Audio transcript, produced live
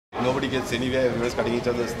nobody gets anywhere, everyone's cutting each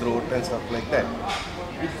other's throat and stuff like that.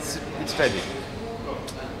 It's tragic.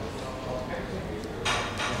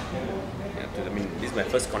 Yeah, I mean, this is my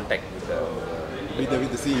first contact with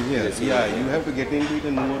With the scene here. Yeah, you have to get into it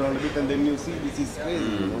and move around a bit, and then you see this is crazy,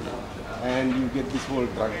 you know? And you get this whole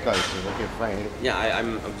drug culture. Okay, fine. Yeah,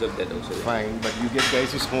 I'm observed that also. Fine, but you get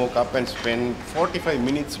guys who smoke up and spend 45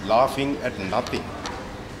 minutes laughing at nothing.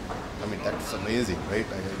 I mean, that's amazing, right?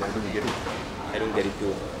 I don't get it. I don't get it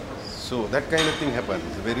too. So that kind of thing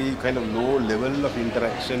happens. A very kind of low level of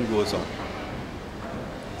interaction goes on.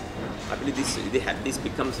 I believe this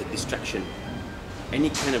becomes a distraction. Any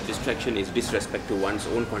kind of distraction is disrespect to one's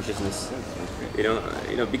own consciousness. You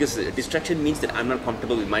know, because distraction means that I'm not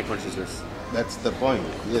comfortable with my consciousness. That's the point.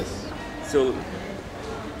 Yes. So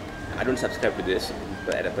I don't subscribe to this,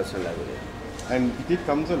 but at a personal level. And it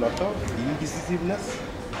comes a lot of indecisiveness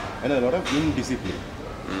and a lot of indiscipline.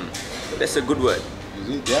 That's a good word.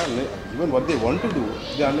 You see, even what they want to do,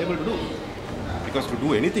 they are unable to do. Because to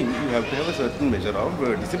do anything, you have to have a certain measure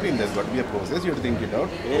of discipline. There's got to be a process. You have to think it out.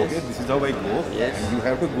 Yes. Okay, this is how I go. Yes. And you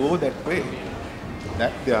have to go that way.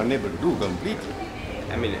 That they are unable to do completely.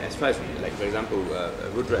 I mean, as far as, like, for example,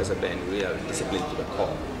 Rudra as a band, we are disciplined to the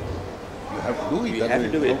core. You have to do it. We have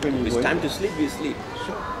to do it. It's time to sleep, we sleep.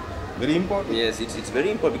 Sure. Very important. Yes, it's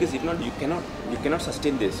very important, because if not, you cannot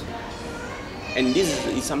sustain this. And this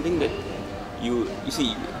is something that you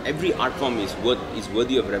see, every art form is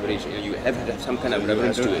worthy of reverence. You have to have some kind of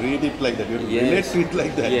reverence to it. Read it like that. You have to relate to it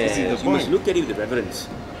like that. Yes. This is the You point. must look at it with reverence.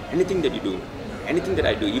 Anything that you do, anything that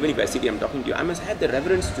I do, even if I sit here, I'm talking to you, I must have the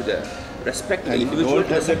reverence to the respect to the individual. Don't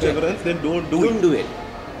have that reverence, then don't do it.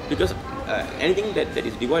 Because anything that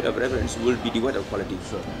is devoid of reverence will be devoid of quality.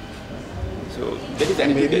 Sure. So that is.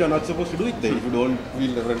 And maybe you're not supposed to do it then if you don't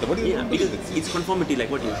feel reverent about it. Yeah, because it's conformity,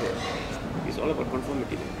 like what you said. It's all about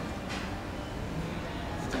conformity.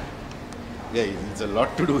 Yeah, it's a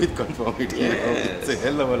lot to do with conformity. Yes. You know? It's a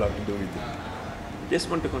hell of a lot to do with it. Just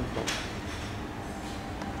want to conform.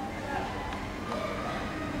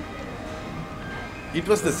 It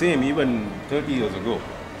was the same even 30 years ago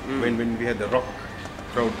when we had the rock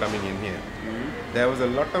crowd coming in here. There was a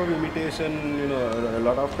lot of imitation, you know, a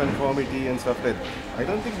lot of conformity and stuff like that. I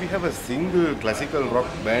don't think we have a single classical rock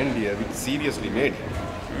band here which seriously made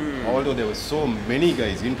it. Although there were so many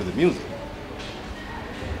guys into the music.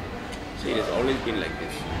 So it has always been like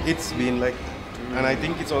this. It's been like that. And I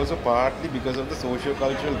think it's also partly because of the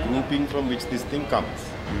socio-cultural grouping from which this thing comes.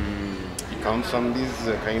 It comes from this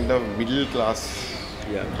kind of middle class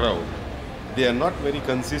crowd. They are not very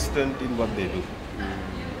consistent in what they do.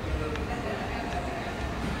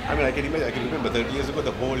 I mean, I can remember 30 years ago,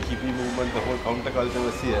 the whole hippie movement, the whole counterculture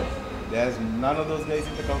was here. There's none of those guys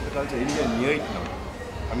in the counterculture anywhere near it now.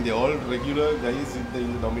 I mean, they're all regular guys in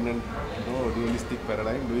the dominant, dualistic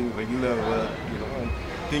paradigm, doing regular work, and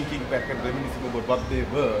thinking back and reminiscing about what they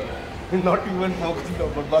were, not even focusing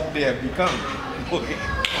about what they have become.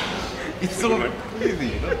 It's so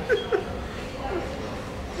crazy,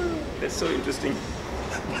 That's so interesting.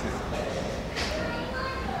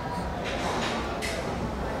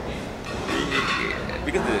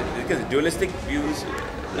 Because dualistic views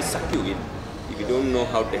will suck you in if you don't know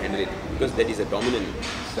how to handle it, because that is a dominant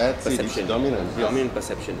perception. Dominant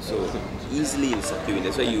perception. So easily will suck you in.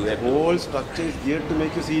 That's why you have the whole structure is geared to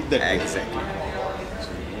make you see it that way. Exactly.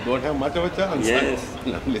 You don't have much of a chance. Yes.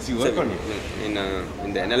 Unless you work on it.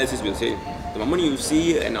 In the analysis, we'll say the moment you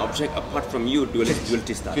see an object apart from you,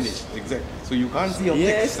 duality starts. Finished. Exactly. So you can't see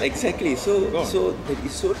objects. Yes, exactly. So that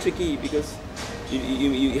is so tricky, because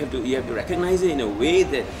you have to recognize it in a way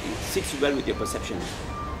that it sits well with your perception.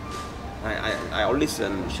 I always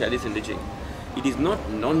share this in teaching. It is not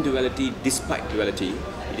non-duality despite duality.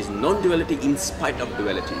 It is non-duality in spite of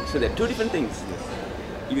duality. So there are two different things. Yes.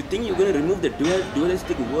 If you think you're going to remove the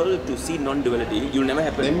dualistic world to see non-duality, it will never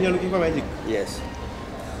happen. Then you're looking for magic. Yes.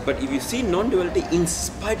 But if you see non-duality in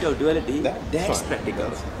spite of duality, that's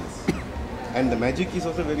practical. And the magic is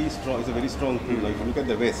also very strong. It's a very strong thing. Like if you look at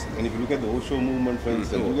the West, and if you look at the Osho movement, for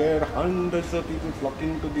instance, you get hundreds of people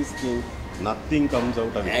flocking to this thing. Nothing comes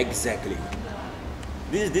out of it. Exactly.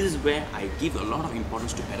 This is where I give a lot of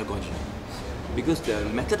importance to pedagogy, because the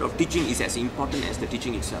method of teaching is as important as the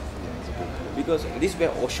teaching itself. Because this is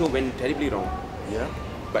where Osho went terribly wrong. Yeah.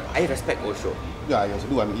 But I respect Osho. Yeah, I also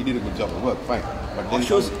do. I mean, he did a good job of work. Fine. But then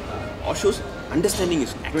Osho's understanding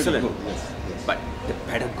is excellent. Yes. But the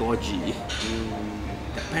pedagogy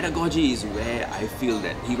is where I feel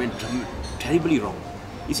that he went terribly wrong.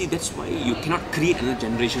 You see, that's why you cannot create another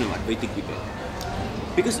generation of Advaitic people.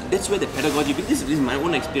 Because that's where the pedagogy, because this is my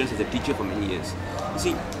own experience as a teacher for many years. You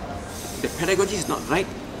see, the pedagogy is not right.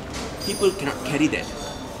 People cannot carry that.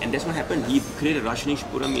 And that's what happened. He created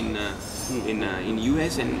Rajneeshpuram in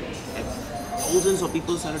US, and thousands of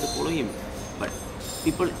people started to follow him. But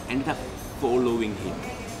people ended up following him.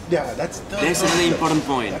 Yeah, that's another important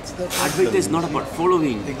point. Advaita is not about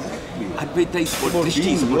following. Exactly. Advaita is about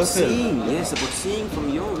drishti, it's about seeing. Yes, about seeing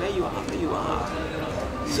from where you are.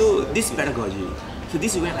 So this pedagogy. So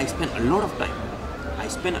this is where I spend a lot of time. I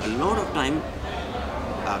spend a lot of time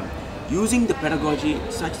using the pedagogy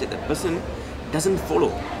such that the person doesn't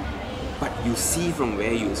follow, but you see from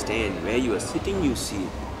where you stand, where you are sitting, you see.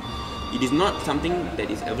 It is not something that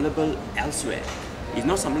is available elsewhere. It's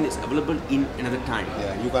not something that's available in another time.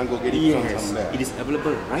 Yeah, you can't go get it from somewhere. It is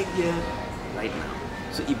available right here, right now.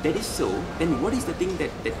 So if that is so, then what is the thing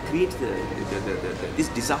that creates this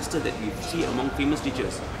disaster that we see among famous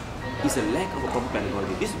teachers? Is a lack of a proper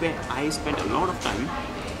pedagogy. This is where I spent a lot of time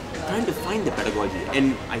trying to find the pedagogy,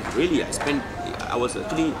 and I was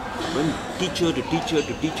actually went teacher to teacher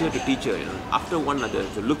to teacher to teacher, after one another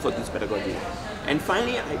to look for this pedagogy. And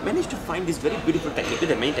finally, I managed to find this very beautiful technique.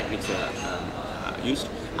 There are many techniques used.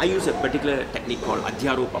 I use a particular technique called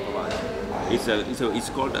Adhyaropapavada. It's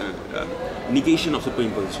called negation of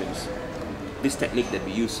superimpositions. This technique that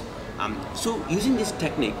we use. So using this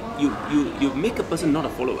technique, you make a person not a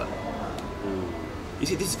follower. You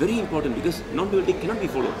see, this is very important because non-duality cannot be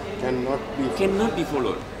followed. Cannot be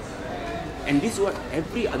followed. And this is what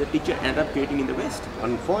every other teacher ended up creating in the West.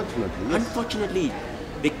 Unfortunately. Yes. Unfortunately,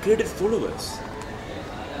 they created followers.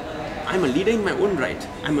 I'm a leader in my own right.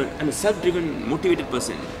 I'm a self-driven, motivated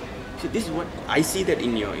person. So this is what I see that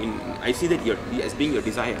I see that as being your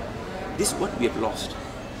desire. This is what we have lost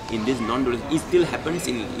in this non-duality. It still happens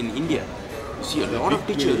in India. You see a lot of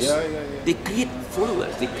teachers, they create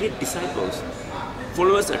followers, they create disciples.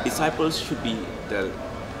 Followers and disciples should be the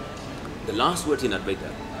last words in Advaita.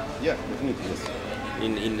 Yeah, definitely, yes.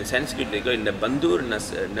 In Sanskrit, they go in the Bandhur,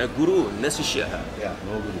 na Guru, na Sishya. Yeah,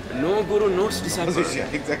 no Guru. No Guru, no disciple. No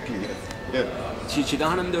Sishya, exactly, yes. Yeah.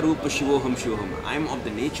 Chidananda Rupa Shivoham Shivoham. I am of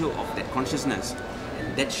the nature of that consciousness,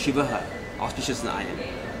 and that Shivaha, auspicious I am.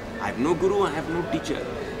 I have no Guru, I have no teacher,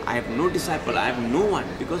 I have no disciple, I have no one.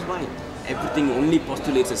 Because why? Everything only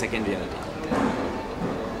postulates a second reality.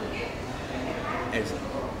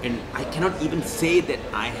 And I cannot even say that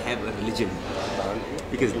I have a religion,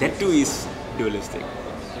 because that too is dualistic.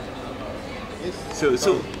 So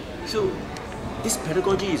this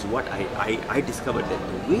pedagogy is what I discovered,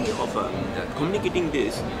 that the way of communicating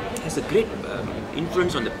this has a great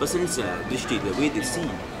influence on the person's drishti, the way they see.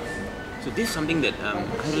 So this is something that I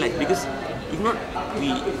like, because if not,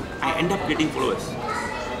 I end up getting followers,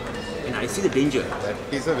 and I see the danger. That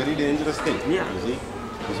is a very dangerous thing. Yeah. You see,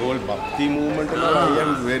 this whole bhakti movement, I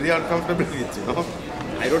am very uncomfortable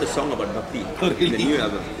with, I wrote a song about bhakti in the new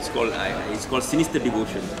album. It's called Sinister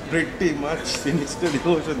Devotion. Pretty much sinister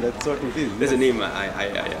devotion. That's what it is. That's the name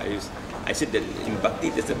I use. I said that in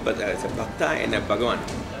bhakti there's a bhakta and a bhagavan.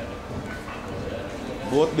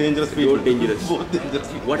 Both dangerous people. Both dangerous. Both dangerous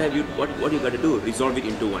people. What you got to do? Resolve it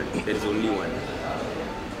into one. There is only one.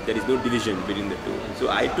 There is no division between the two.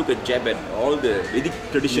 So I took a jab at all the Vedic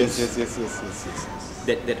traditions. Yes.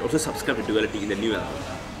 That also subscribe to duality in the new album.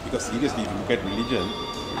 Because seriously, if you look at religion,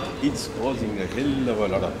 it's causing a hell of a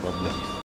lot of problems.